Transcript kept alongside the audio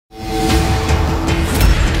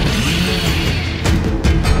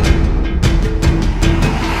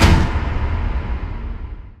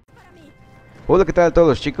Hola, ¿qué tal a todos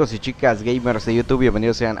los chicos y chicas gamers de YouTube?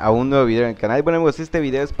 Bienvenidos sean a un nuevo video en el canal. Bueno amigos, este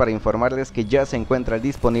video es para informarles que ya se encuentra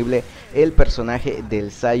disponible el personaje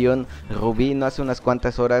del SCION RUBÍ. No hace unas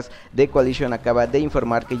cuantas horas The Coalition acaba de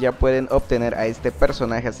informar que ya pueden obtener a este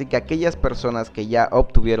personaje, así que aquellas personas que ya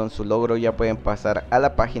obtuvieron su logro ya pueden pasar a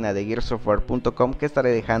la página de gearsoftware.com, que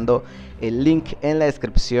estaré dejando el link en la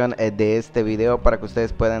descripción de este video para que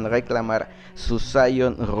ustedes puedan reclamar su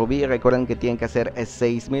SCION RUBÍ. Recuerden que tienen que hacer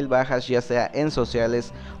 6000 bajas, ya sea en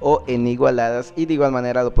sociales o en igualadas, y de igual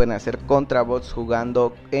manera lo pueden hacer contra bots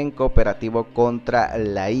jugando en cooperativo contra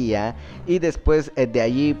la IA, y después de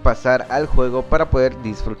allí pasar al juego para poder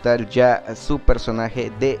disfrutar ya su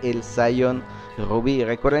personaje de el SCION RUBÍ.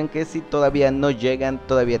 Recuerden que si todavía no llegan,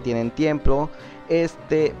 todavía tienen tiempo.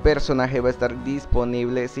 Este personaje va a estar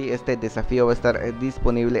disponible, este desafío va a estar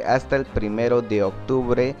disponible hasta el 1 de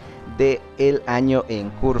octubre del año en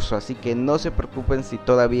curso, así que no se preocupen si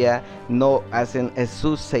todavía no hacen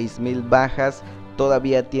sus 6000 bajas,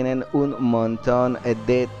 todavía tienen un montón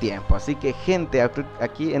de tiempo. Así que gente,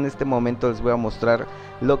 aquí en este momento les voy a mostrar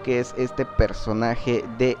lo que es este personaje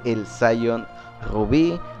de el SCION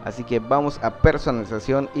RUBÍ. Así que vamos a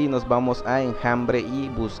personalización y nos vamos a enjambre y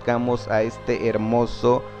buscamos a este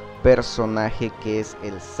hermoso personaje que es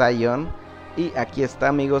el SCION. Y aquí está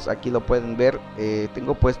amigos, aquí lo pueden ver,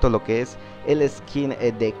 tengo puesto lo que es el skin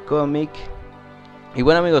de cómic. Y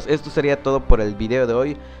bueno amigos, esto sería todo por el video de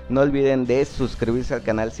hoy. No olviden de suscribirse al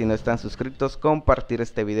canal si no están suscritos, compartir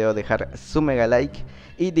este video, dejar su mega like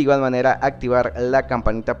y de igual manera activar la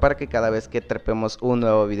campanita para que cada vez que trepemos un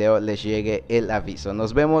nuevo video les llegue el aviso.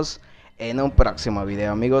 Nos vemos en un próximo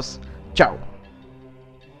video amigos, chao.